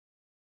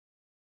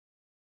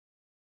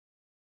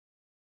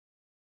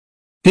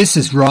This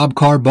is Rob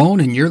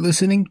Carbone, and you're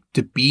listening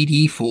to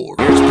BD4.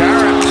 Here's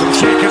Barrett from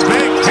shaking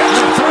big. Hits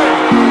a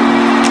three.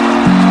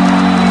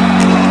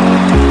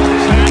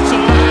 Stacks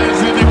eyes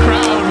in the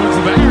crowd with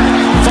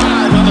Barrett.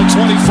 5 on the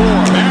 24.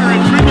 Barrett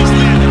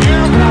previously in the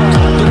air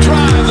ball. The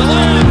drive, the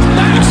land,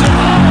 backs it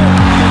home.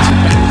 Gets it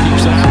back,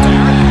 keeps it out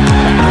Barrett.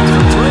 Barrett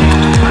for three.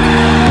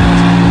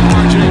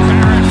 RJ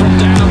Barrett from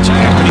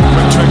downtown.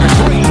 Quick trigger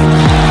three.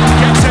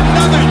 Gets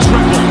another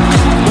triple.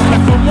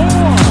 Looking for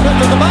more.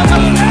 Smith to the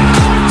buzzer. Now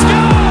it's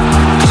good.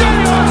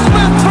 J.R.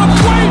 Smith from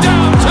way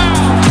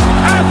downtown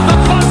at the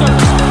buzzer.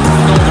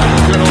 No,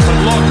 that's good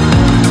overlook.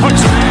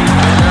 Puts it in.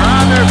 They're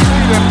on their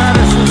feet in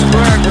Madison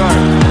Square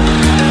Garden.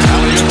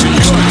 Elliott to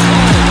Ewing.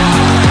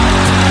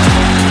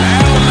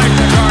 That'll make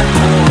the Garden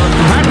more.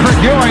 Patrick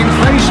Ewing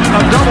faced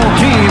a double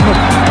team,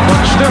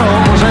 but still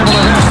was able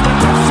to hit.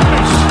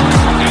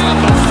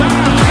 And the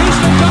foul.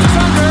 Easton comes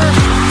under.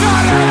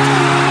 Got it.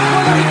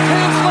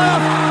 8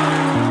 left.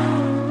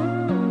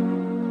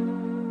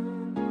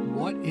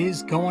 What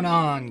is going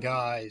on,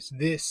 guys?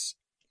 This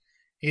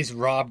is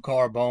Rob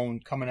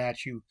Carbone coming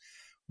at you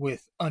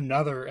with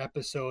another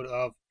episode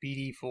of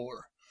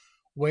BD4,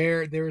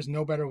 where there is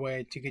no better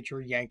way to get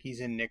your Yankees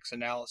and Knicks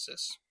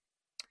analysis.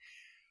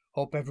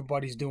 Hope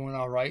everybody's doing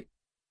all right.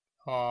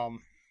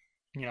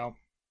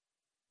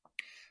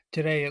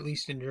 Today, at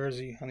least in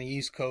Jersey, on the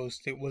East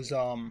Coast, it was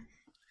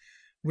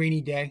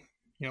rainy day,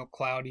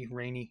 cloudy,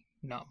 rainy,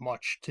 not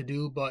much to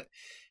do, but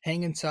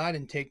hang inside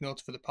and take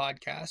notes for the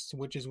podcast,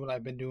 which is what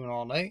I've been doing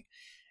all night,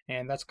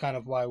 and that's kind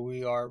of why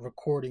we are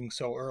recording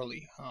so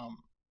early.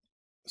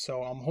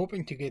 So I'm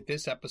hoping to get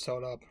this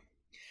episode up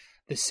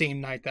the same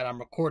night that I'm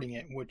recording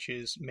it, which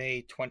is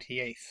May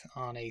 28th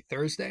on a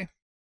Thursday.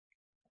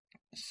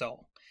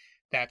 So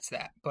that's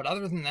that. But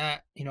other than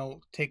that,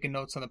 taking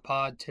notes on the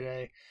pod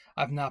today,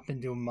 I've not been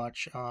doing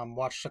much.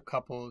 Watched a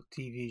couple of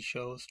TV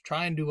shows,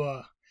 trying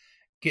to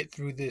get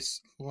through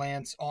this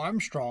Lance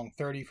Armstrong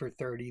 30 for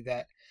 30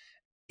 that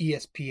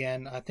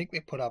ESPN, I think they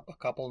put up a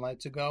couple of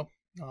nights ago.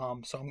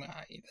 So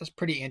that's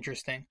pretty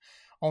interesting.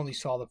 Only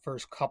saw the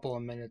first couple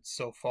of minutes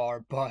so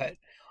far, but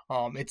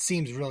it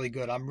seems really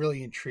good. I'm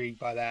really intrigued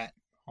by that.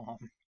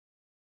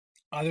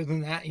 Other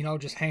than that,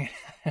 just hanging,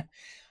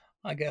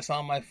 I guess,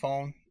 on my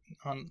phone,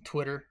 on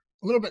Twitter.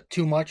 A little bit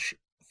too much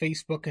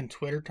Facebook and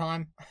Twitter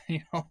time,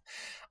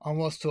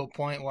 almost to a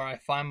point where I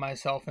find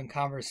myself in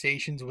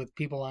conversations with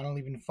people I don't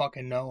even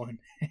fucking know and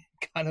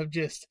kind of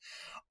just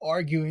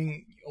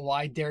arguing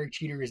why Derek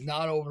Jeter is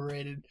not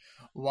overrated,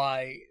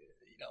 why,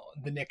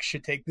 the Knicks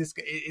should take this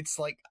guy. It's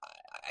like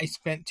I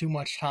spent too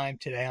much time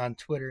today on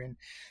Twitter and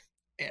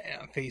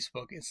on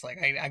Facebook. It's like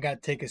I got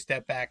to take a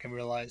step back and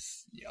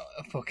realize,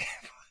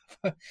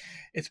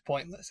 it's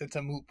pointless. It's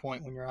a moot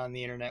point when you're on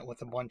the internet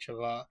with a bunch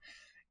of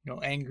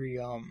angry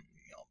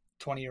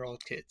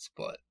 20-year-old kids.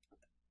 But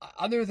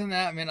other than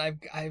that, man,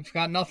 I've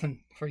got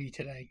nothing for you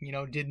today.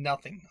 Did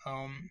nothing.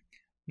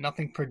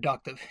 Nothing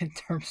productive in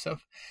terms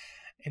of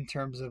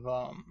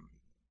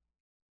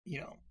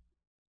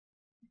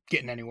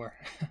getting anywhere.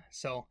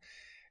 So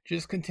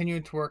just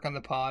continuing to work on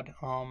the pod.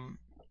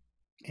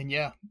 And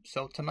yeah,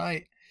 so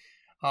tonight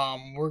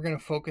we're going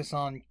to focus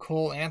on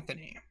Cole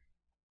Anthony.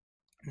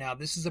 Now,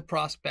 this is a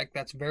prospect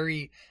that's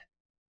very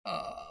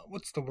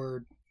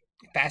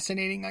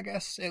fascinating, I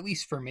guess, at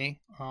least for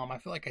me. I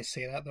feel like I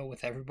say that though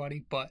with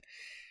everybody, but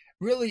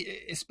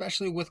really,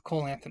 especially with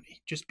Cole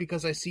Anthony, just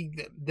because I see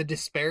the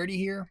disparity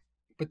here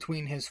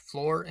between his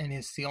floor and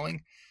his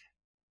ceiling.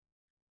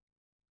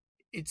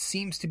 It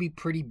seems to be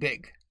pretty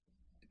big.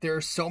 There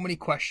are so many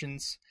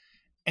questions,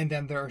 and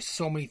then there are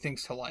so many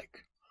things to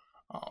like.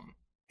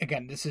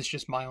 Again, this is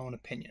just my own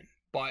opinion,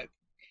 but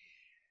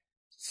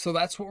so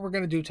that's what we're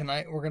going to do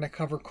tonight. We're going to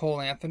cover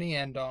Cole Anthony,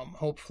 and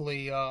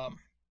hopefully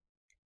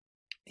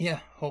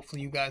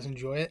you guys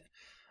enjoy it.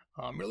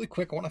 Really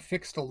quick, I want to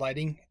fix the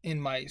lighting in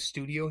my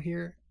studio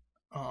here.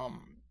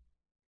 Hold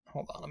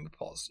on, let me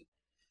pause it.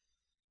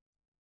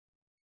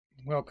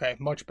 Okay,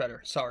 much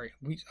better. Sorry,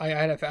 I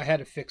had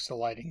to fix the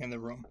lighting in the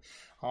room.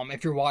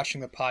 If you're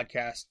watching the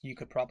podcast, you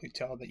could probably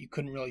tell that you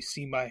couldn't really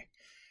see my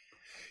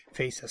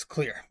face as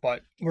clear,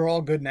 but we're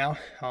all good now.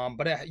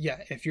 But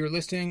if you're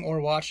listening or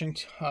watching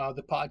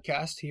the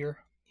podcast here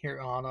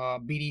on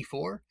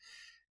BD4,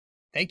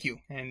 thank you,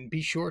 and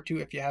be sure to,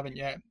 if you haven't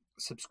yet,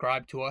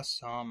 subscribe to us,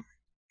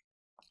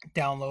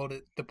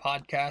 download the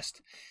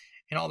podcast,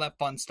 and all that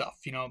fun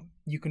stuff.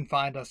 You can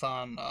find us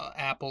on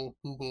Apple,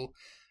 Google,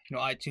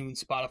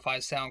 iTunes, Spotify,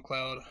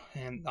 SoundCloud,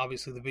 and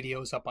obviously the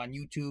videos up on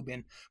YouTube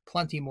and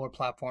plenty more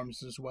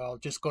platforms as well.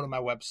 Just go to my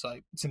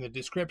website. It's in the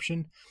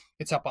description.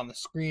 It's up on the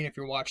screen if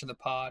you're watching the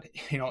pod.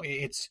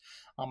 It's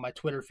on my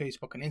Twitter,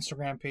 Facebook, and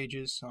Instagram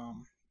pages.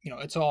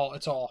 It's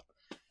all,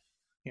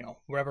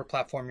 wherever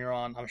platform you're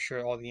on, I'm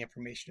sure all the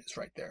information is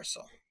right there.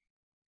 So,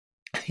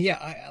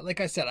 yeah,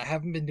 like I said, I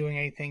haven't been doing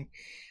anything.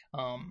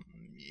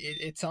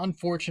 It's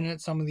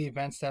unfortunate, some of the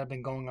events that have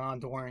been going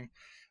on during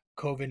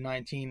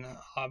COVID-19.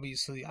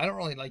 Obviously, I don't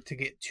really like to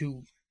get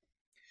too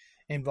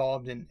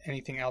involved in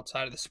anything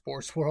outside of the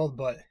sports world,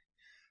 but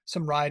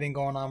some rioting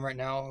going on right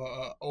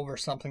now over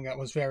something that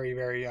was very,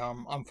 very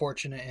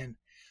unfortunate and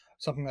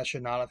something that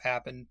should not have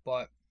happened.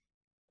 But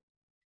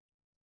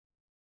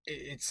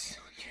it's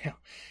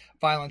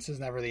violence is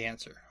never the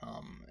answer.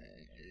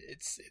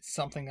 It's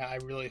something that I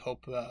really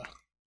hope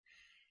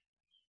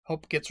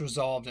gets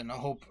resolved, and I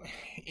hope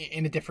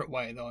in a different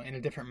way, though, in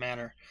a different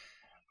manner.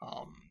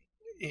 Um,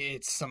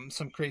 it's some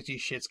crazy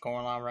shit's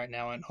going on right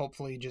now, and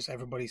hopefully just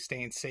everybody's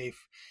staying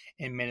safe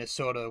in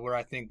Minnesota, where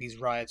I think these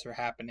riots are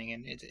happening.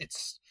 And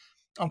it's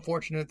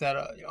unfortunate that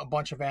a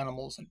bunch of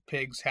animals and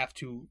pigs have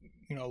to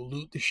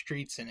loot the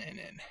streets and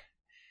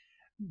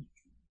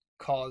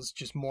cause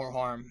just more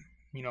harm,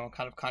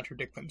 kind of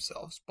contradict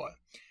themselves. But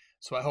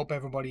so I hope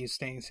everybody is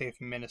staying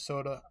safe in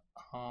Minnesota,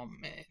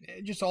 and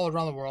just all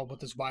around the world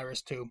with this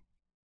virus too.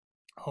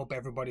 I hope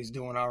everybody's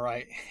doing all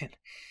right.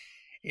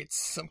 It's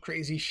some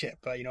crazy shit,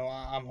 but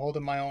I'm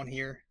holding my own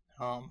here,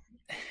 and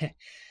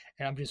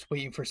I'm just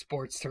waiting for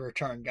sports to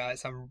return,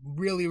 guys. I'm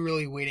really,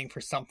 really waiting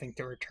for something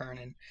to return.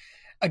 And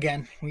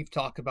again, we've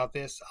talked about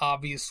this.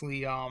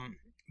 Obviously,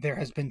 there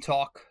has been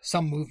talk,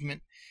 some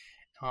movement,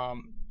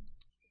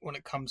 when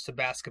it comes to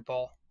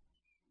basketball.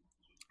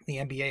 The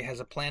NBA has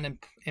a plan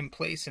in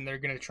place, and they're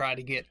going to try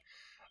to get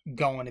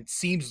going. It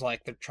seems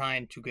like they're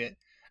trying to get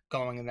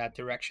going in that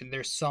direction.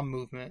 There's some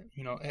movement,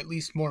 at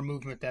least more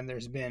movement than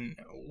there's been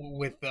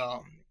with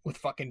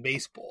fucking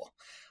baseball.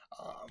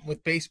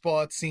 With baseball,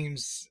 it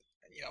seems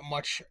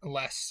much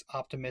less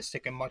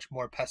optimistic and much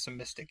more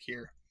pessimistic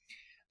here.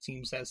 It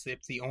seems as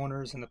if the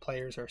owners and the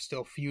players are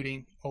still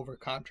feuding over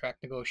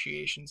contract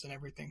negotiations and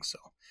everything. So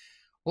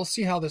we'll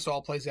see how this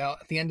all plays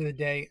out. At the end of the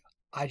day,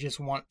 I just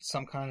want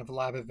some kind of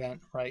live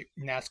event, right?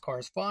 NASCAR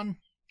is fun.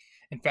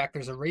 In fact,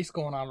 there's a race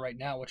going on right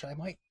now, which I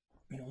might,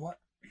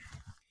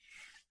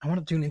 I want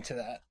to tune into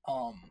that.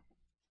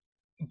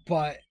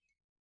 But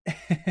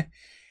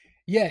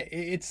yeah,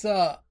 it's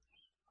let's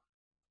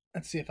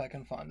see if I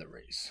can find the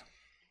race.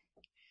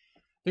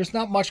 There's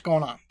not much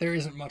going on. There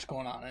isn't much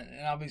going on,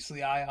 and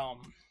obviously I don't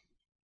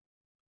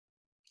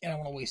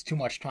want to waste too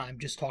much time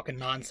just talking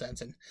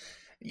nonsense, and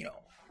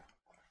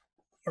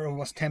we're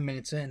almost 10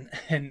 minutes in,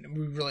 and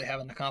we really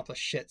haven't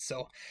accomplished shit.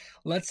 So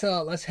let's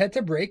head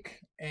to break,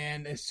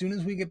 and as soon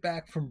as we get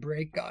back from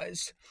break,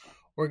 guys,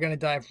 we're gonna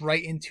dive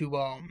right into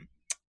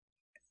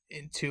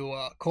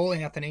Cole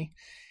Anthony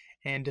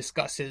and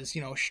discuss his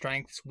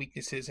strengths,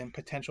 weaknesses, and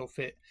potential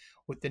fit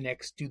with the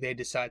Knicks. Do they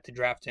decide to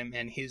draft him,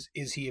 and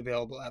is he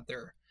available at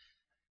their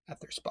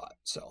spot?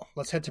 So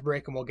let's head to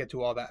break, and we'll get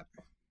to all that.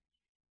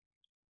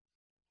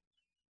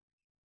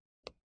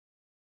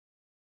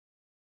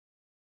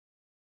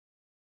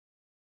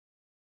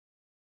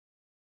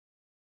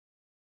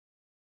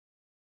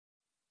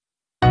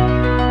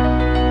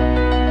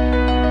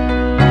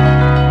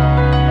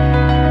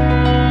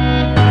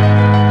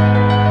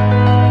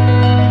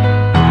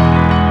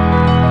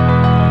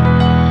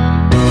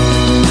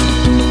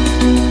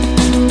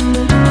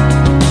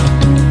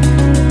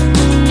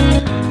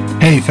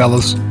 Hey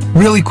fellas,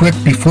 really quick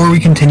before we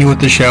continue with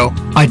the show,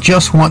 I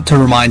just want to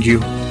remind you,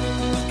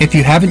 if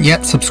you haven't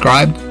yet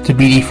subscribed to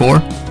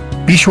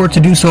BD4, be sure to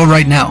do so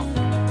right now.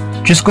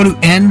 Just go to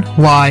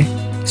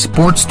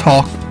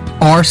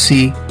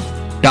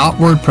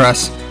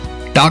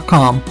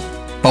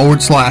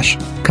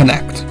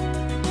nysportstalkrc.wordpress.com/connect.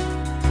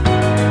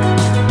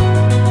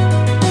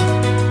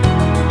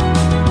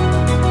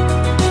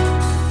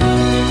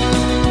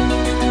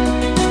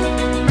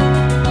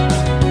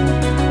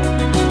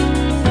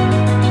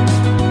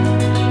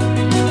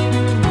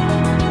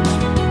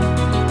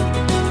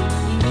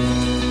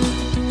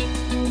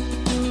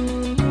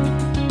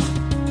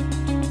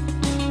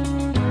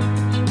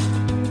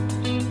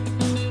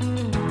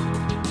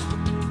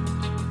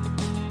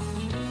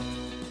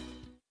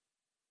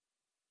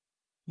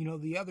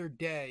 The other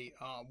day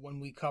when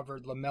we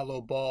covered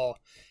LaMelo Ball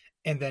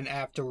and then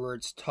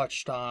afterwards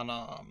touched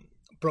on,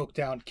 broke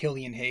down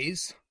Killian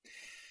Hayes,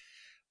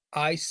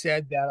 I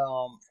said that,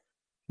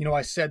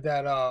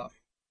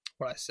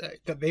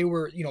 that they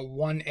were,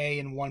 1A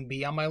and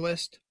 1B on my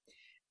list,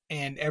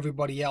 and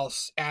everybody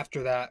else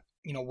after that,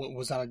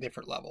 was on a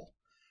different level,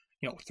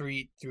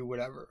 3 through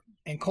whatever.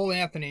 And Cole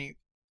Anthony,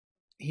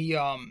 he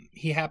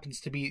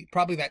happens to be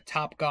probably that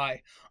top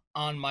guy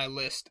on my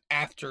list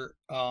after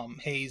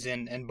Hayes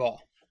and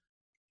Ball.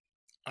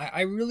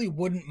 I really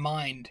wouldn't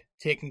mind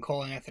taking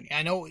Cole Anthony.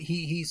 I know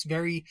he's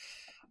very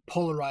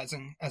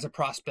polarizing as a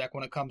prospect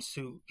when it comes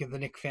to the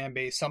Knicks fan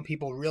base. Some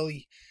people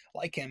really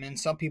like him, and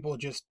some people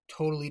just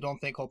totally don't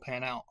think he'll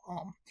pan out.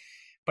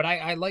 But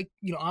I like,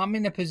 I'm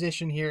in a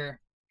position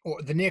here,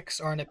 or the Knicks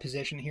are in a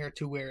position here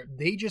to where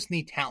they just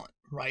need talent,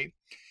 right?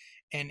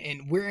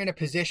 And we're in a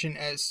position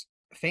as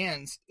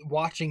fans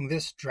watching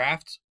this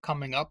draft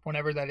coming up,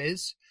 whenever that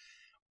is.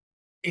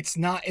 It's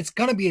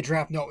going to be a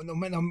draft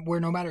where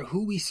no matter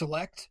who we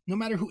select, no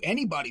matter who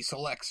anybody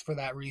selects for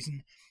that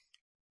reason,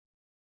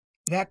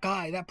 that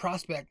guy, that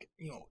prospect,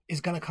 is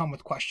going to come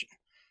with question.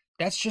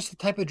 That's just the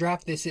type of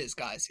draft this is,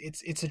 guys.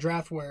 It's a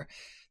draft where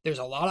there's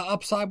a lot of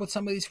upside with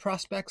some of these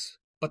prospects,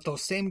 but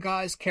those same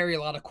guys carry a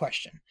lot of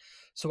question.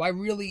 So I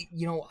really,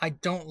 I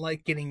don't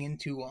like getting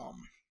into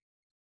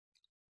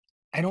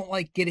I don't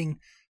like getting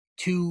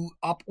too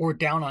up or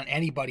down on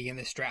anybody in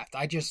this draft.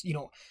 I just,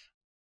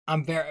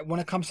 I'm very when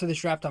it comes to this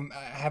draft, I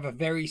have a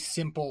very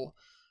simple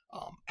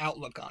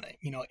outlook on it.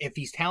 If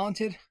he's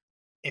talented,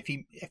 if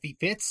he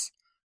fits,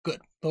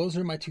 good. Those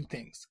are my two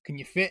things. Can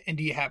you fit and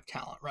do you have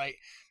talent, right?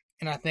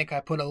 And I think I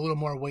put a little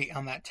more weight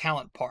on that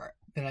talent part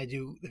than I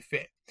do the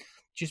fit.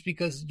 Just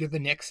because you're the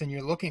Knicks and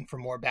you're looking for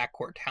more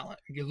backcourt talent,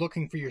 you're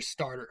looking for your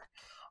starter,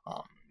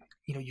 um,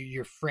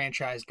 your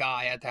franchise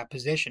guy at that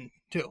position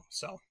too.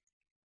 So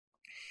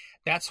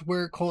that's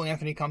where Cole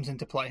Anthony comes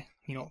into play.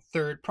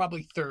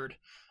 Probably third,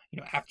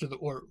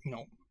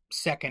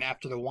 second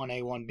after the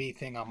 1A, 1B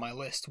thing on my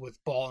list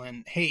with Ball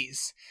and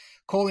Hayes.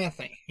 Cole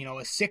Anthony, a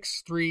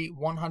 6'3",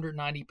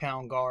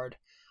 190-pound guard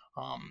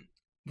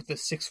with a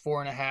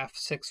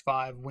 6'4.5",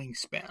 6'5"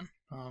 wingspan.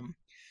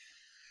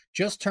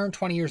 Just turned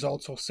 20 years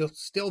old, so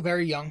still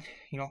very young,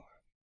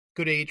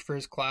 good age for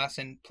his class,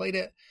 and played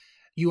at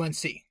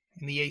UNC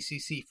in the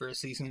ACC for a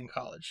season in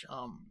college.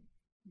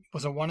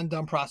 Was a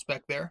one-and-done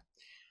prospect there.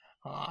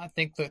 I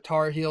think the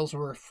Tar Heels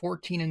were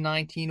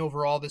 14-19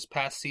 overall this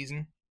past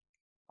season.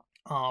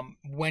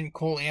 When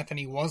Cole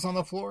Anthony was on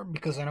the floor,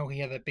 because I know he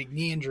had that big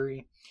knee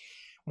injury,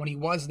 when he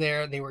was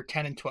there, they were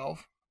 10-12,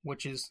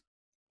 which is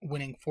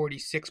winning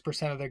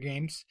 46% of their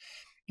games.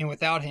 And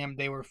without him,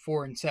 they were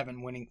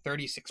 4-7, winning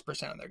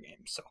 36% of their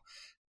games. So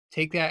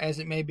take that as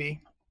it may be.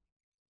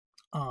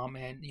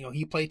 And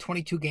he played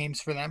 22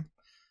 games for them.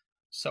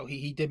 So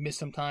he did miss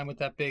some time with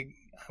that big,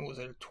 was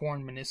it a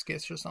torn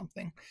meniscus or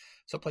something?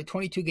 So played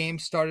 22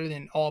 games, started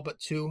in all but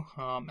 2,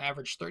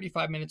 averaged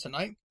 35 minutes a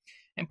night,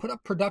 and put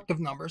up productive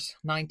numbers,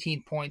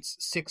 19 points,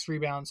 6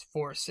 rebounds,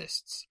 4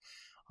 assists.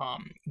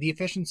 The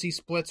efficiency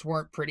splits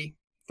weren't pretty,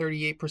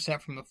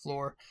 38% from the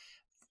floor,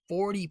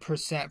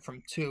 40%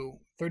 from 2,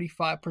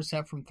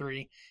 35% from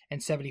 3,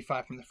 and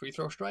 75% from the free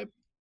throw stripe.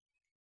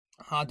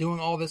 Doing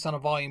all this on a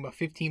volume of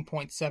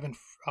 15.7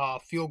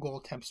 field goal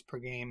attempts per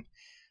game,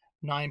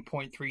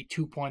 9.3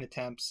 2-point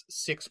attempts,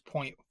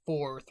 6.4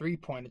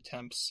 3-point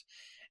attempts,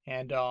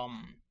 and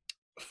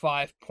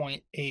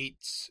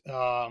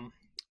 5.8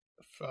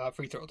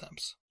 free throw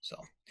attempts. So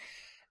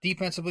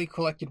defensively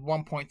collected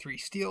 1.3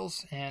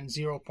 steals and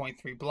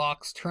 0.3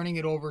 blocks, turning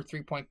it over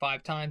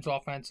 3.5 times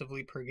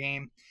offensively per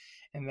game.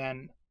 And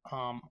then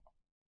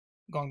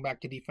going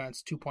back to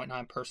defense,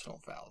 2.9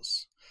 personal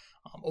fouls.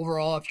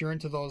 Overall, if you're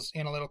into those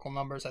analytical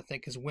numbers, I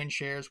think his win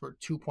shares were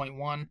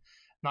 2.1.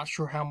 Not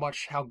sure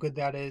how good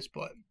that is,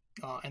 but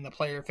and the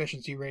player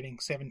efficiency rating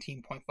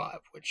 17.5,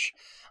 which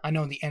I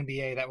know in the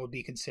NBA that would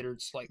be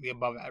considered slightly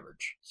above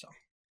average. So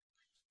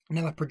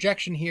now the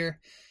projection here,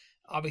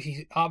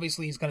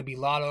 obviously he's going to be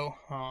Lotto,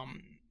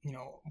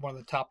 one of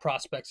the top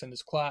prospects in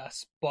this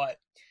class, but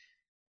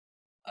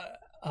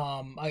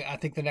I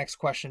think the next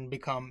question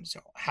becomes,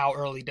 how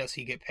early does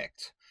he get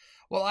picked?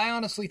 Well, I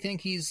honestly think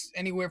he's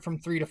anywhere from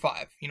 3 to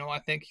 5. I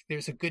think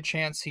there's a good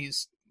chance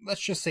he's, let's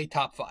just say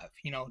top 5,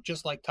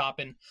 just like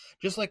Toppin,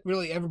 just like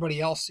really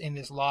everybody else in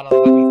this lotto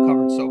that we've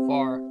covered so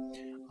far.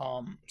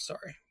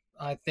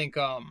 I think,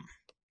 I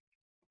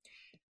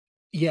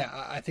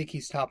think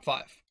he's top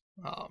 5.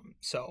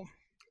 So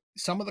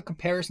some of the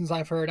comparisons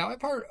I've heard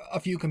a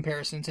few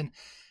comparisons, and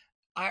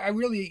I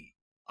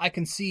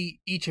can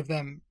see each of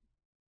them.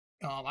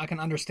 I can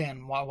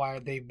understand why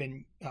they've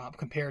been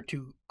compared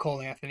to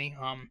Cole Anthony.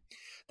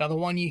 Now, the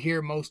one you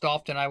hear most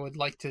often, I would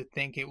like to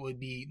think it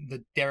would be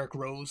the Derrick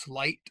Rose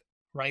light,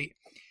 right?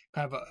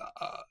 Kind of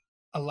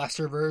a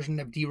lesser version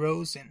of D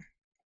Rose, and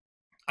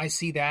I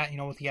see that,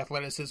 with the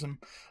athleticism,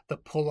 the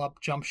pull-up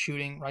jump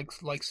shooting,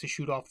 likes to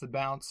shoot off the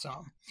bounce.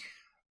 A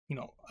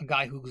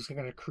guy who's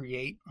going to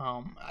create.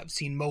 I've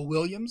seen Mo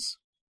Williams.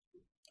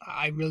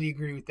 I really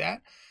agree with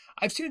that.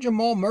 I've seen a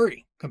Jamal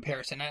Murray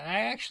comparison,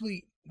 and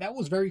that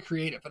was very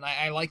creative, and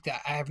I like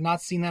that. I have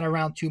not seen that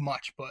around too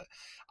much, but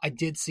I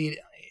did see it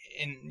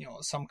in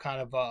some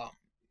kind of I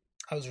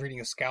was reading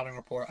a scouting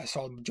report. I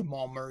saw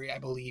Jamal Murray, I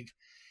believe,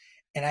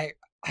 and I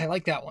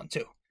like that one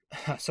too.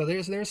 So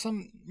there's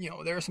some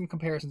there are some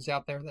comparisons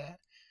out there that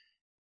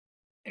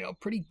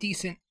pretty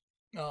decent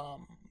that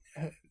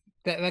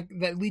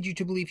lead you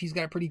to believe he's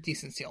got a pretty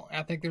decent ceiling.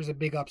 I think there's a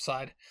big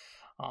upside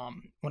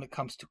when it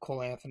comes to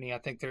Cole Anthony. I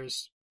think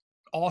there's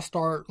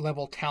all-star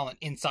level talent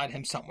inside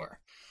him somewhere.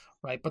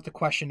 Right, but the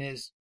question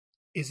is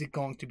it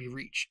going to be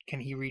reached?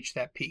 Can he reach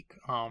that peak?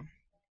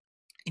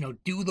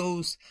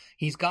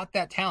 He's got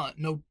that talent,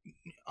 no,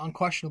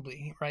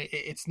 unquestionably, right?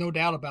 It's no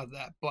doubt about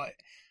that, but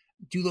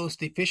do those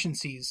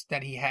deficiencies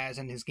that he has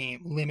in his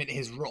game limit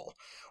his role?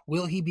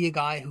 Will he be a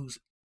guy who's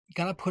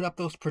going to put up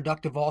those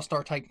productive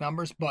all-star type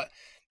numbers, but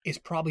is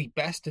probably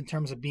best in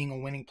terms of being a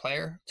winning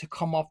player to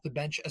come off the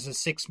bench as a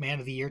 6th man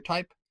of the year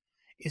type?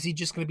 Is he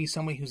just going to be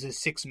somebody who's a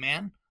 6th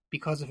man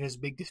because of his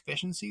big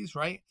deficiencies,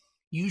 right?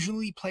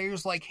 Usually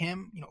players like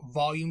him,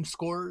 volume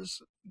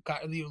scorers,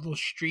 got the little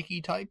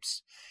streaky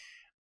types,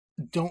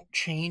 don't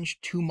change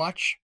too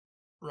much,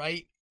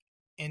 right?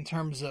 In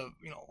terms of,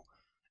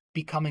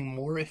 becoming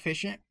more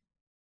efficient.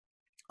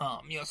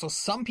 So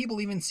some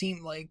people even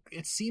seems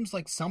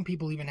like some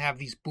people even have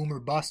these boomer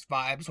bust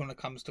vibes when it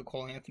comes to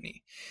Cole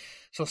Anthony.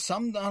 So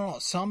some, I don't know,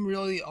 some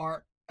really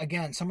are,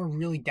 again, some are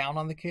really down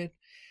on the kid.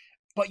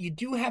 But you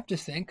do have to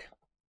think,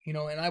 and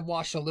I've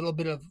watched a little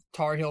bit of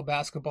Tar Heel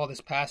basketball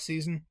this past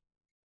season.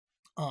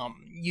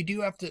 You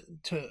do have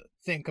to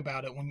think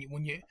about it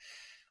when you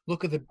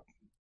look at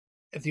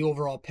the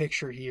overall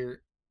picture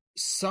here.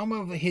 Some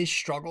of his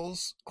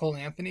struggles, Cole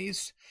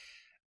Anthony's,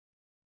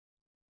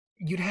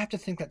 you'd have to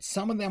think that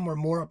some of them were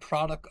more a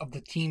product of the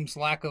team's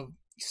lack of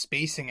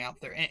spacing out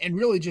there and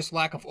really just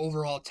lack of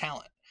overall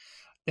talent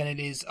than it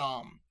is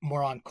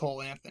more on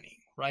Cole Anthony,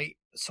 right?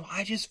 So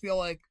I just feel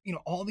like,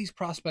 all these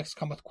prospects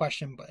come with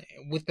question, but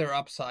with their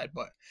upside,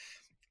 but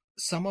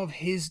some of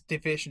his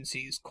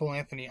deficiencies, Cole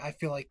Anthony, I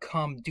feel like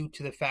come due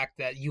to the fact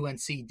that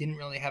UNC didn't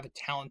really have a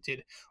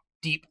talented,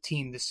 deep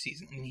team this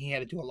season, and he had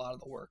to do a lot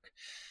of the work,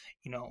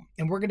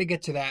 and we're going to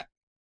get to that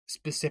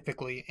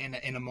specifically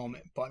in a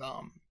moment, but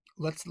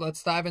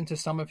let's dive into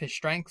some of his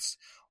strengths,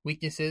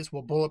 weaknesses.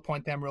 We'll bullet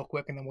point them real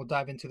quick, and then we'll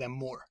dive into them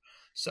more.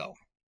 So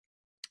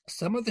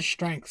some of the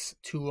strengths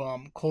to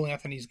Cole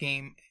Anthony's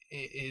game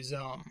is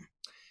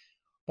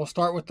we'll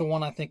start with the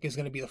one I think is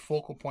going to be the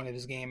focal point of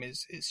his game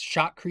is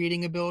shot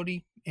creating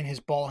ability and his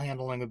ball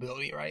handling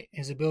ability, right?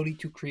 His ability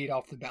to create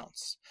off the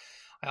bounce.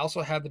 I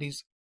also have that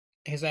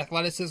his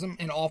athleticism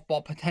and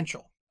off-ball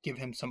potential give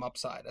him some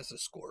upside as a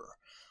scorer.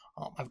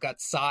 I've got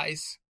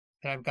size,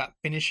 and I've got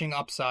finishing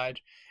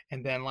upside,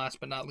 and then last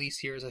but not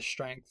least here is a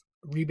strength,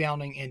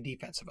 rebounding, and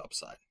defensive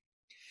upside.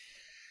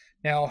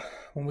 Now,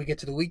 when we get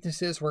to the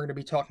weaknesses, we're going to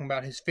be talking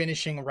about his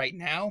finishing right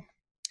now,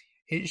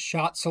 his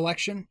shot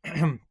selection,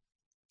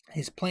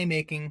 his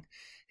playmaking,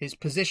 his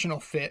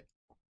positional fit,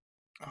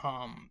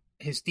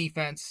 his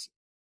defense,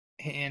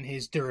 and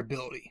his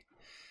durability.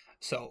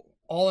 So,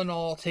 all in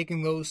all,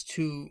 taking those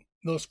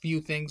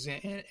few things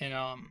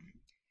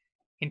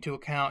into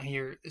account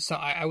here, so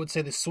I would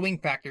say the swing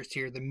factors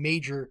here, the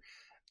major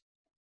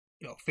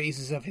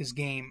phases of his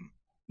game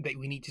that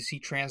we need to see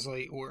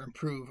translate or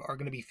improve are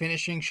going to be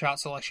finishing, shot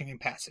selection, and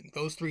passing.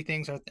 Those three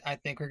things I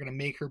think are going to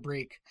make or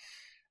break.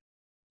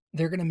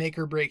 They're going to make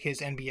or break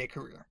his NBA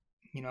career.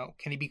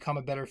 Can he become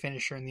a better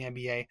finisher in the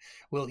NBA?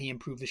 Will he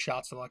improve the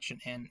shot selection?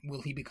 And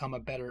will he become a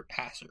better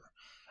passer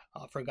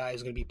for a guy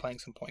who's going to be playing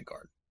some point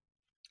guard?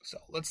 So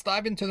let's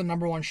dive into the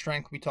number one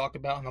strength we talked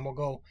about, and then we'll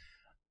go,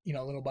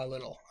 little by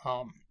little.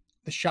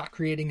 The shot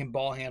creating and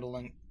ball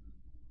handling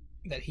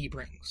that he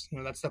brings.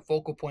 That's the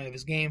focal point of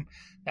his game.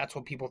 That's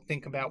what people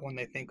think about when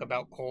they think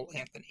about Cole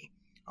Anthony.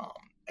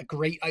 A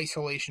great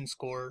isolation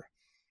scorer,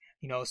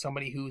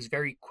 somebody who's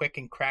very quick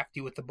and crafty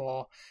with the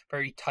ball,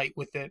 very tight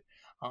with it,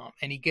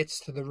 and he gets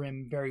to the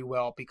rim very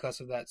well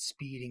because of that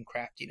speed and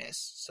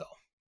craftiness. So,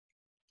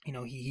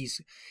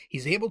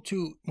 he's able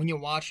to, when you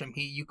watch him,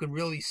 you can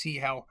really see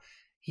how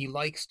he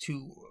likes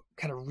to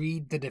kind of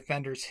read the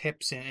defender's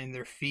hips and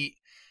their feet,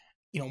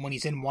 when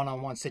he's in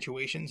one-on-one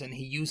situations, and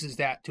he uses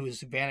that to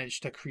his advantage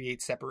to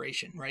create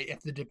separation, right?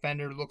 If the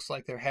defender looks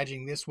like they're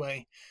hedging this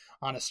way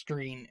on a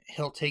screen,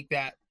 he'll take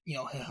that,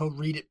 he'll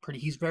read it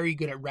he's very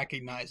good at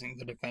recognizing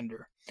the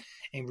defender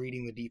and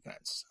reading the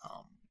defense.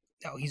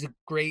 He's a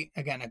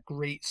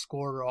great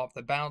scorer off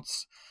the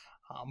bounce.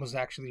 Was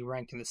actually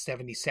ranked in the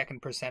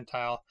 72nd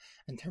percentile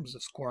in terms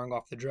of scoring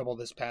off the dribble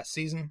this past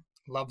season.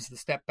 Loves the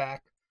step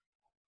back.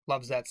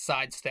 Loves that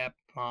side step,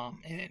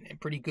 and a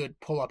pretty good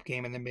pull-up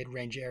game in the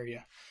mid-range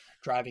area,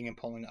 driving and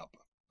pulling up.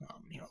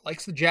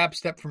 Likes the jab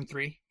step from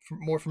three,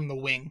 more from the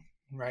wing,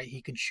 right?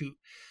 He can shoot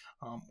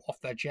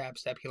off that jab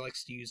step. He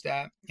likes to use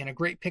that. And a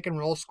great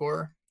pick-and-roll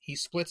scorer. He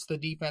splits the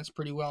defense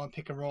pretty well in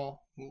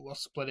pick-and-roll. We'll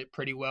split it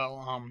pretty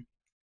well.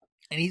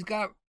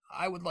 And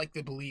I would like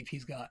to believe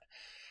he's got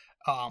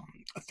a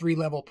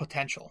three-level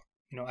potential.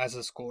 As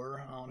a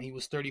scorer, he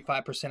was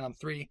 35% on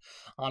three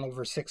on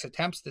over 6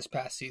 attempts this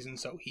past season,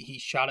 so he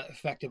shot it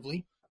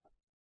effectively.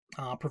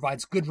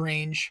 Provides good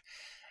range.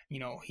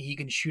 He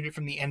can shoot it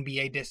from the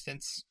NBA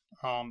distance,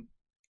 and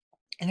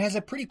has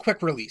a pretty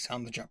quick release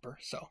on the jumper.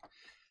 So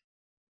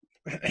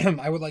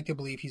I would like to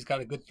believe he's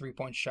got a good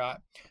 3-point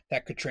shot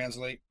that could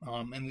translate.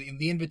 And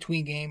the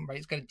in-between game, right?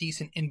 He's got a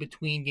decent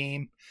in-between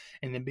game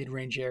in the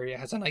mid-range area.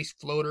 Has a nice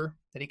floater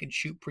that he can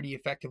shoot pretty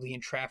effectively in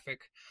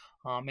traffic.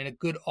 And a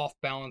good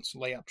off-balance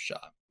layup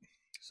shot.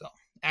 So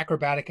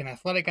acrobatic and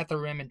athletic at the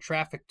rim and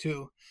traffic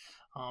too.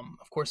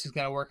 Of course, he's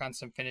got to work on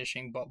some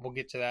finishing, but we'll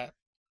get to that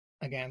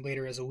again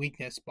later as a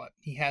weakness. But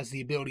he has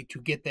the ability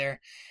to get there,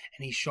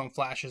 and he's shown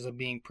flashes of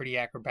being pretty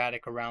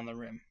acrobatic around the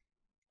rim.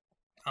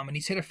 And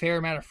he's hit a fair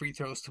amount of free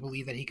throws to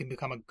believe that he can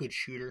become a good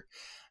shooter,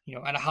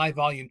 at a high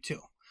volume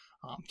too.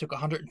 Took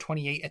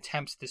 128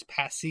 attempts this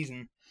past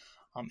season.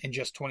 In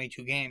just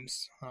 22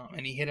 games,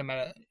 and he hit him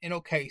at an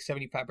okay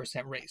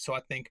 75% rate. So I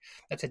think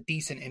that's a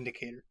decent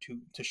indicator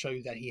to show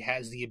you that he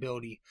has the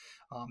ability,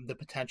 the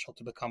potential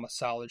to become a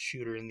solid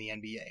shooter in the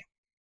NBA.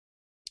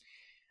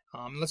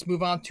 Let's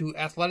move on to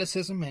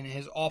athleticism and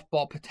his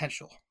off-ball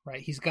potential,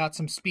 right? He's got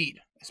some speed,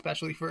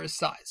 especially for his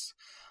size.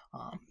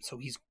 So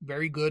he's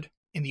very good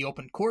in the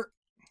open court.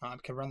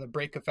 Can run the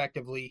break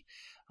effectively,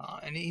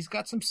 and he's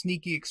got some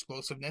sneaky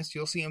explosiveness.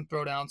 You'll see him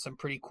throw down some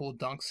pretty cool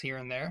dunks here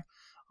and there.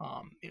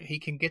 He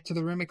can get to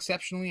the rim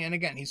exceptionally, and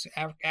again, he's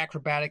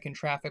acrobatic in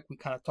traffic. We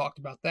kind of talked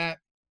about that.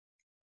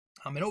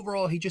 And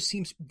overall, he just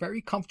seems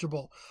very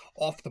comfortable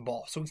off the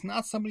ball. So he's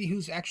not somebody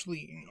who's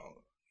actually,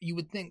 you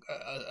would think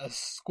a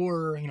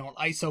scorer, an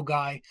ISO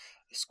guy,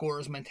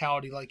 scorer's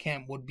mentality like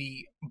him would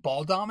be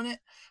ball dominant,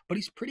 but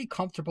he's pretty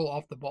comfortable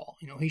off the ball.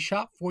 He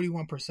shot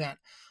 41%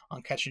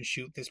 on catch and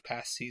shoot this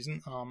past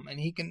season, and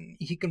he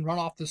can run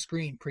off the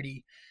screen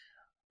pretty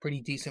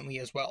decently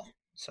as well.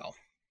 So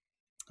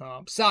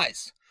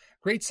size,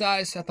 great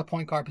size at the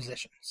point guard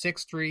position,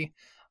 6'3",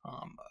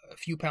 a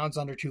few pounds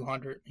under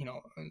 200.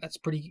 That's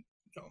pretty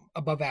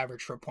above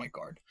average for a point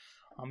guard.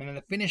 And then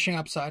the finishing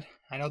upside,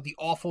 I know the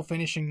awful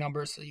finishing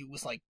numbers. He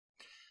was like,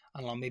 I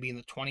don't know, maybe in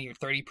the 20 or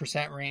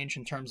 30% range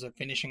in terms of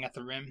finishing at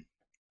the rim,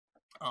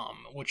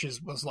 which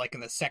was like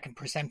in the second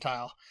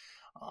percentile.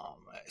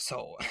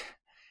 So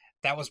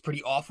that was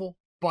pretty awful.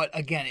 But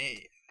again,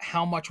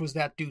 how much was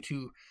that due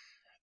to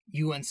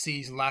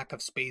UNC's lack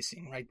of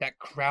spacing, right? That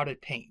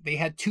crowded paint. They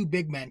had two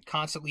big men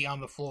constantly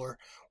on the floor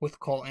with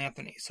Cole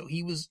Anthony. So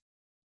he was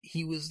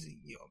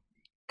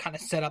kind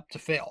of set up to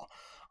fail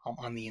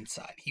on the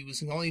inside. He was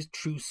the only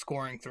true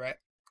scoring threat.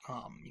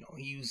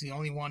 He was the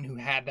only one who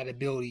had that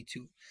ability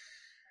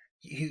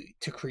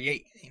to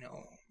create.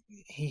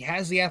 He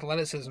has the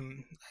athleticism,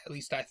 at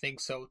least I think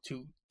so,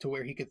 to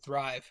where he could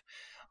thrive,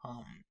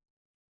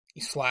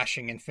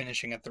 slashing and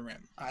finishing at the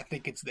rim. I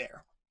think it's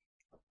there.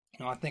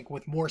 I think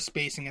with more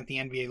spacing at the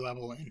NBA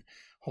level, and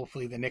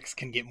hopefully the Knicks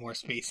can get more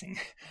spacing,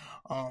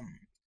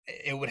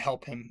 it would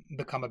help him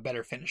become a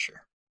better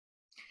finisher.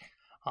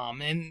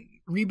 And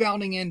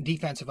rebounding and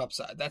defensive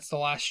upside. That's the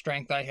last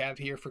strength I have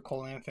here for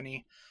Cole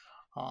Anthony.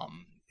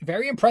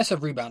 Very impressive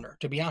rebounder,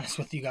 to be honest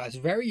with you guys.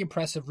 Very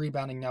impressive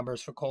rebounding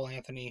numbers for Cole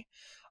Anthony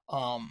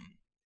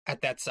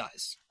at that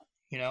size.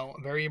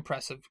 Very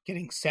impressive.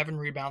 Getting 7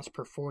 rebounds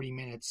per 40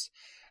 minutes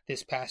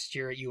this past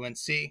year at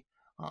UNC.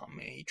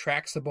 He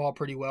tracks the ball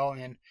pretty well,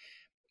 and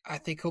I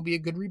think he'll be a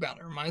good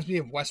rebounder. Reminds me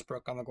of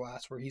Westbrook on the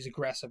glass, where he's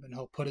aggressive and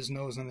he'll put his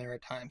nose in there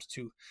at times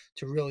to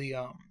really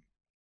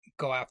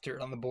go after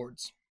it on the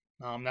boards.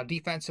 Now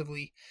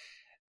defensively,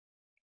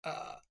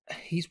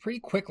 he's pretty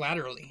quick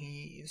laterally.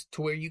 He's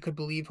to where you could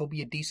believe he'll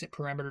be a decent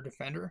perimeter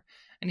defender,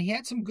 and he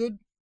had some good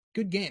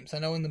games. I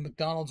know in the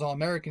McDonald's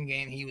All-American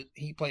game,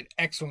 he played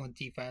excellent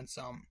defense.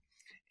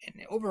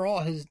 And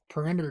overall, his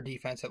perimeter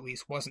defense at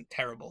least wasn't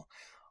terrible.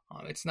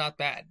 It's not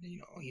bad.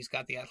 He's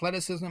got the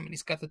athleticism and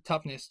he's got the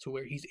toughness to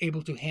where he's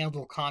able to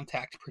handle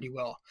contact pretty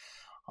well.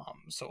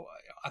 So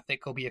I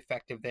think he'll be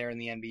effective there in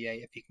the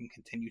NBA if he can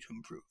continue to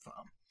improve.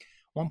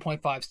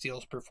 1.5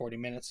 steals per 40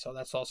 minutes. So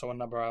that's also a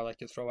number I like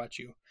to throw at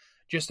you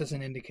just as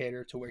an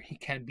indicator to where he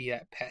can be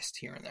that pest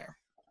here and there.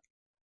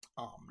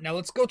 Now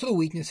let's go to the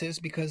weaknesses,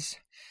 because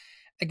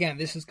again,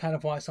 this is kind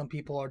of why some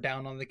people are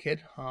down on the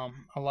kid.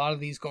 A lot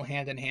of these go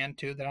hand in hand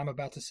too that I'm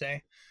about to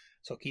say.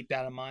 So keep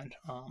that in mind.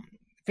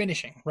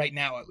 Finishing right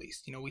now, at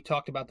least. We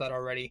talked about that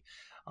already.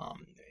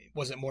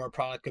 Was it more a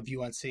product of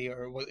UNC,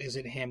 or is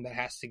it him that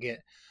has to get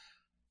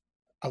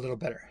a little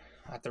better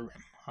at the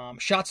rim?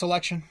 Shot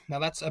selection. Now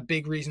that's a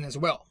big reason as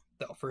well,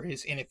 though, for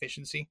his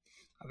inefficiency.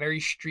 A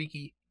very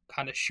streaky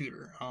kind of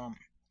shooter.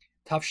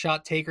 Tough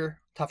shot taker,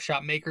 tough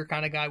shot maker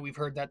kind of guy. We've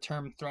heard that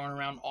term thrown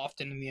around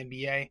often in the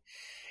NBA.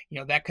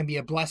 That can be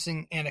a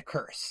blessing and a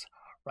curse,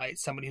 right?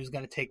 Somebody who's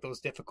going to take those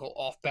difficult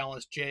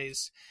off-balance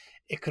J's.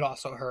 It could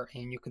also hurt,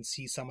 and you can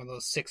see some of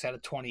those 6 out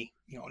of 20,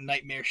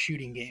 nightmare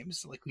shooting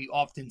games like we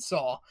often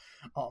saw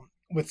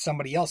with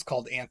somebody else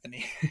called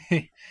Anthony.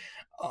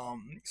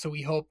 So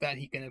we hope that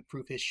he can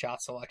improve his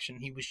shot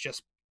selection. He was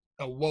just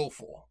a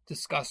woeful,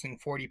 disgusting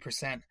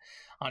 40%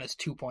 on his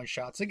 2-point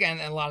shots. Again,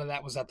 a lot of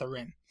that was at the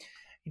rim.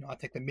 I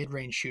think the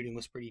mid-range shooting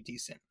was pretty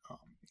decent.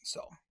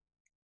 So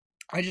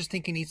I just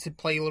think he needs to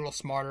play a little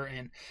smarter,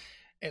 and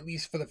at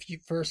least for the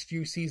first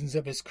few seasons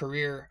of his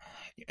career,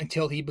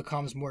 until he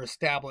becomes more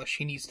established,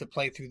 he needs to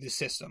play through the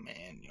system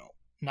and,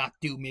 not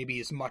do maybe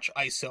as much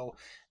ISO.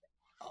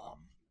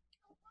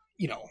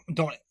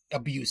 Don't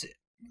abuse it.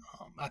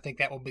 I think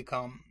that will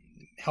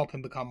help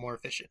him become more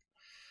efficient.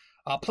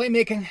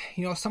 Playmaking,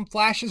 some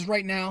flashes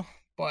right now,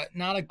 but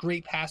not a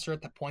great passer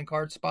at the point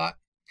guard spot.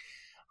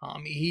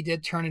 He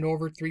did turn it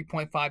over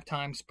 3.5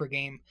 times per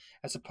game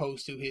as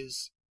opposed to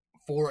his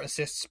 4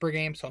 assists per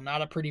game, so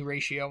not a pretty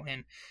ratio.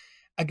 And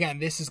again,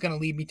 this is going to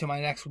lead me to my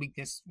next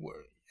weakness,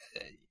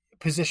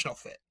 positional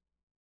fit.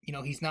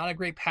 He's not a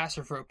great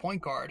passer for a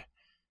point guard,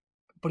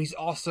 but he's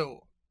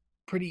also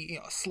pretty,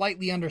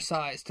 slightly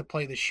undersized to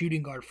play the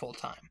shooting guard full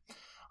time.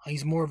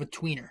 He's more of a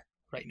tweener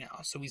right now,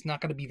 so he's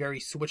not going to be very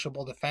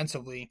switchable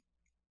defensively.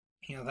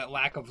 That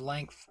lack of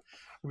length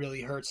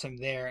really hurts him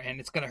there, and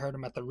it's going to hurt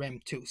him at the rim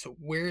too. So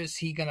where is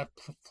he going to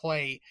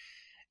play?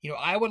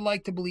 I would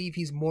like to believe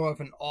he's more of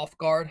an off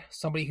guard,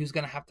 somebody who's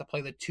going to have to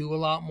play the 2 a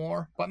lot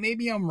more, but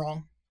maybe I'm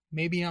wrong.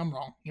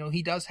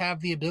 He does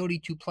have the ability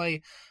to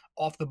play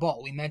off the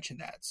ball. We mentioned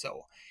that.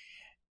 So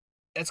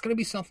that's going to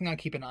be something I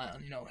keep an eye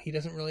on. He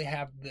doesn't really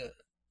have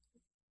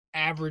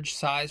average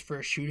size for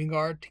a shooting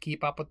guard to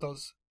keep up with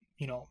those,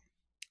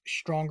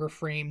 stronger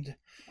framed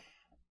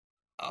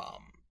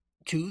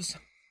twos,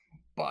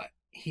 but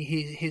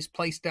his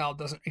play style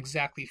doesn't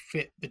exactly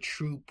fit the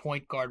true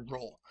point guard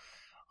role.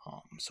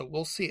 So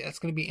we'll see. That's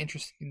going to be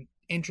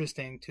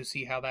interesting to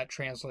see how that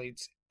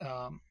translates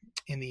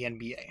in the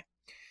NBA.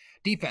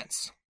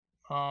 Defense.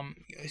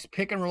 His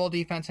pick and roll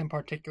defense in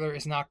particular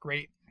is not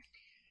great.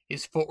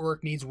 His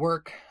footwork needs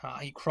work.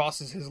 He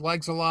crosses his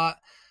legs a lot.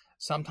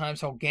 Sometimes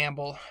he'll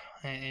gamble,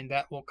 and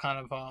that will kind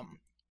of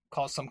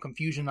cause some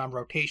confusion on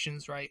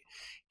rotations, right?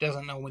 He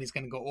doesn't know when he's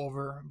going to go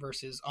over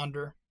versus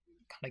under.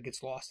 Kind of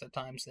gets lost at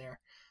times there.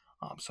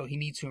 So he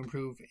needs to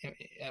improve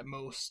at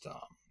most.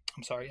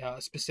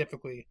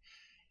 Specifically,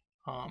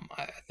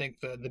 I think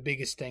the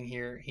biggest thing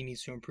here he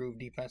needs to improve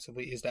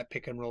defensively is that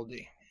pick and roll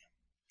D.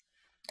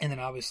 And then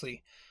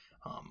obviously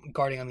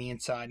guarding on the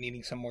inside,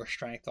 needing some more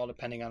strength, all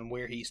depending on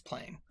where he's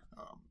playing.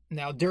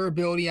 Now,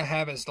 durability I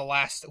have as the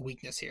last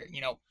weakness here.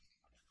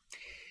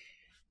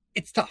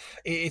 It's tough.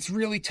 It's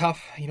really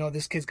tough.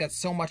 This kid's got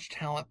so much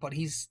talent, but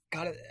he's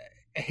got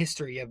a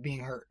history of being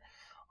hurt.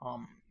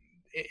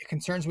 It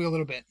concerns me a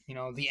little bit.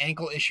 The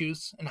ankle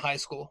issues in high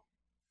school.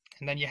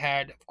 And then you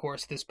had, of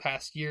course, this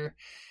past year,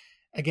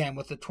 again,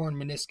 with the torn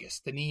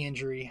meniscus, the knee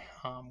injury,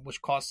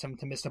 which caused him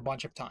to miss a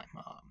bunch of time.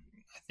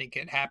 I think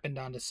it happened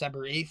on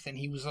December 8th, and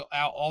he was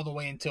out all the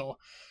way until,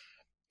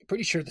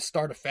 pretty sure, the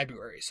start of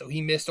February. So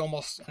he missed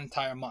almost an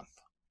entire month.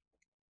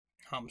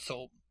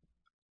 So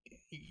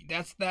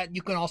that's that.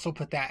 You can also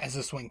put that as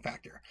a swing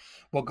factor.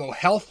 We'll go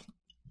health,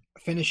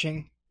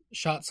 finishing,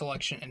 shot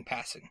selection, and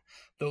passing.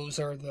 Those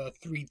are the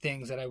three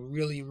things that I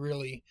really,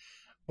 really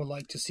would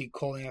like to see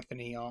Cole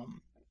Anthony,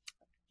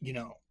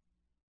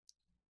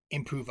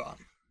 improve on.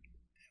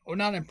 Or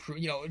not improve,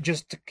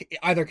 just to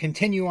either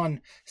continue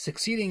on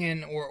succeeding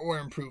in or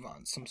improve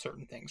on some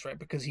certain things, right?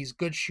 Because he's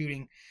good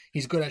shooting.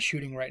 He's good at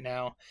shooting right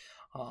now.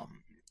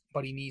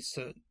 But he needs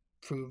to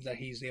prove that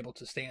he's able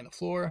to stay on the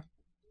floor.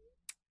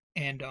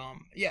 And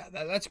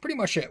that's pretty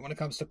much it when it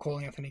comes to Cole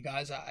Anthony,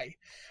 guys.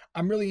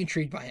 I'm really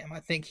intrigued by him.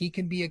 I think he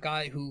can be a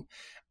guy who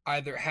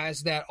either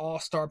has that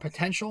all-star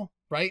potential,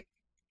 right?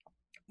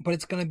 But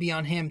it's going to be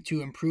on him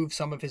to improve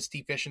some of his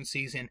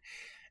deficiencies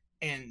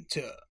and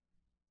to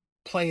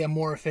play a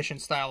more efficient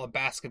style of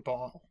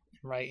basketball,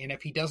 right? And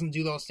if he doesn't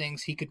do those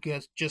things, he could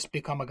just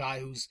become a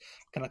guy who's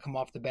going to come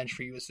off the bench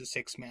for you as a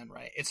sixth man,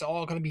 right? It's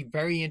all going to be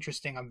very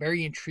interesting. I'm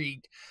very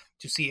intrigued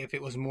to see if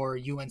it was more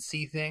a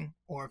UNC thing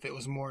or if it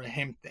was more a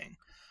him thing.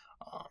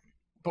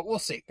 But we'll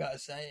see,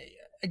 guys.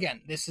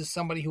 Again, this is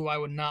somebody who I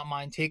would not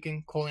mind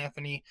taking. Cole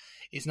Anthony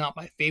is not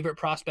my favorite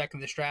prospect in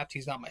this draft.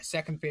 He's not my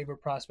second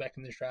favorite prospect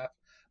in this draft,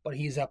 but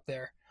he's up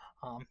there,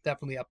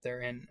 definitely up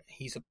there. And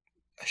he's a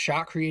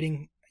shot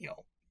creating,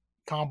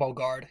 combo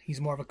guard. He's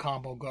more of a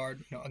combo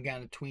guard,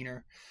 again, a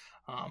tweener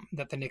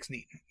that the Knicks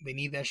need. They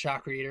need that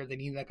shot creator. They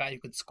need that guy who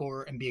could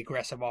score and be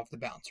aggressive off the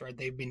bounce, right?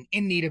 They've been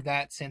in need of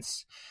that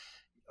since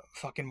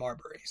fucking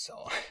Marbury.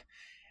 So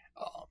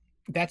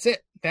that's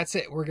it.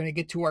 We're going to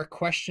get to our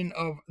question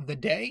of the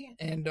day.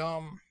 And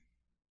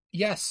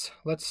yes,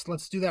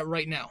 let's do that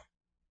right now.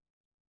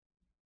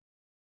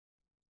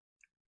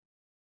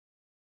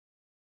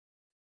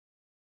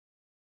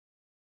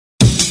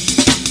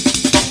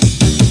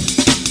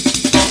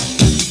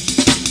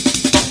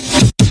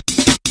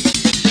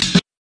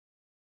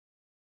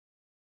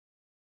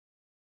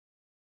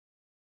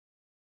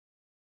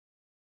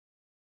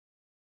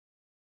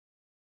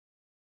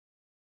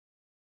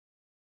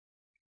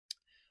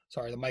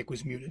 Sorry, the mic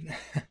was muted.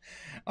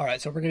 All right,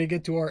 so we're going to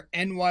get to our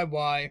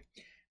NYY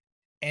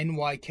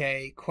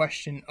NYK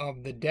question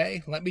of the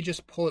day. Let me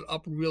just pull it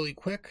up really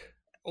quick.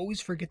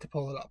 Always forget to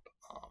pull it up.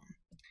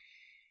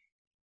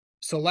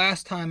 So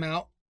last time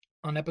out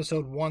on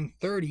episode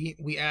 130,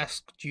 we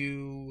asked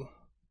you,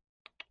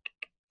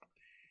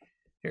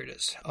 here it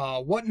is.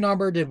 What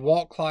number did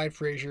Walt Clyde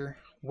Frazier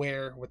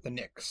wear with the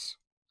Knicks?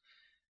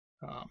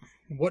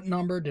 What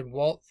number did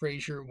Walt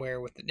Frazier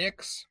wear with the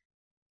Knicks?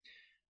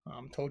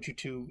 Told you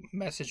to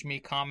message me,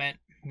 comment,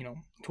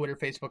 Twitter,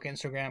 Facebook,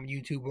 Instagram,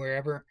 YouTube,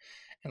 wherever,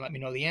 and let me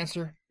know the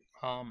answer.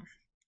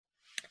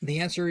 The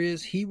answer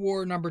is he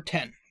wore number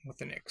 10 with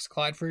the Knicks.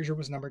 Clyde Frazier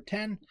was number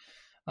 10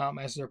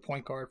 as their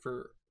point guard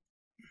for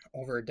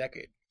over a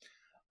decade.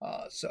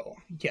 So,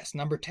 yes,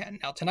 number 10.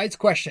 Now, tonight's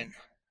question,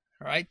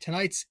 all right?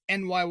 Tonight's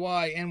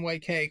NYY,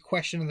 NYK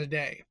question of the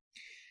day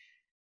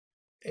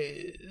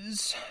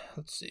is,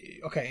 let's see.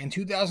 Okay, in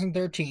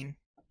 2013,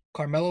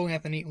 Carmelo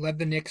Anthony led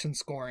the Knicks in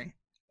scoring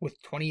with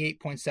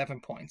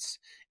 28.7 points,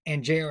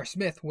 and J.R.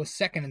 Smith was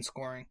second in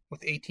scoring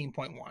with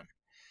 18.1.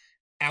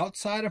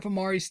 Outside of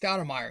Amari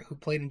Stoudemire, who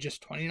played in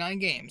just 29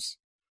 games,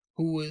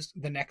 who was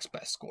the next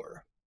best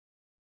scorer?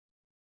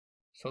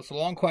 So it's a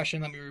long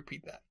question. Let me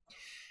repeat that.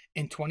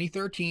 In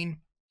 2013,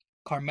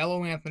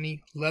 Carmelo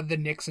Anthony led the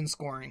Knicks in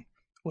scoring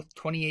with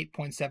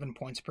 28.7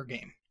 points per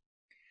game.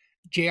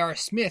 J.R.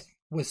 Smith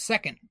was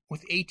second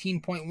with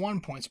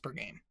 18.1 points per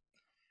game.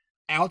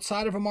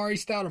 Outside of Amari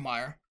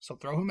Stoudemire, so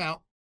throw him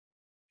out,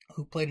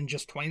 who played in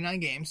just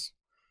 29 games,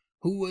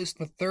 who was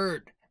the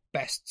third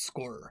best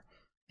scorer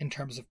in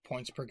terms of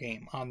points per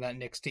game on that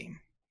Knicks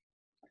team.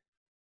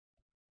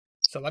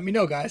 So let me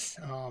know, guys.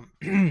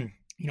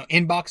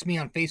 Inbox me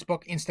on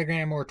Facebook,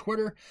 Instagram, or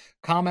Twitter.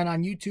 Comment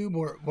on YouTube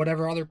or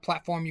whatever other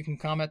platform you can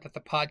comment that the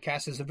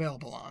podcast is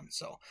available on.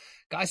 So,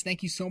 guys,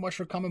 thank you so much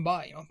for coming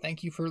by.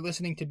 Thank you for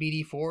listening to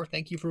BD4.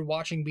 Thank you for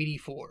watching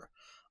BD4.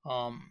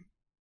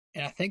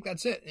 And I think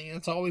that's it.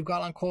 That's all we've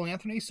got on Cole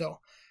Anthony. So,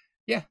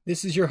 yeah,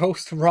 this is your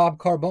host, Rob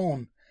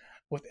Carbone,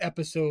 with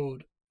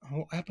episode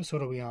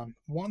are we on?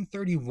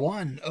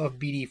 131 of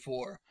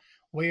BD4,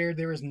 where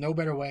there is no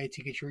better way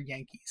to get your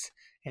Yankees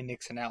and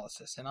Knicks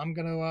analysis. And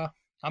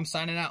I'm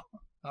signing out.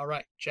 All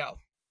right, ciao.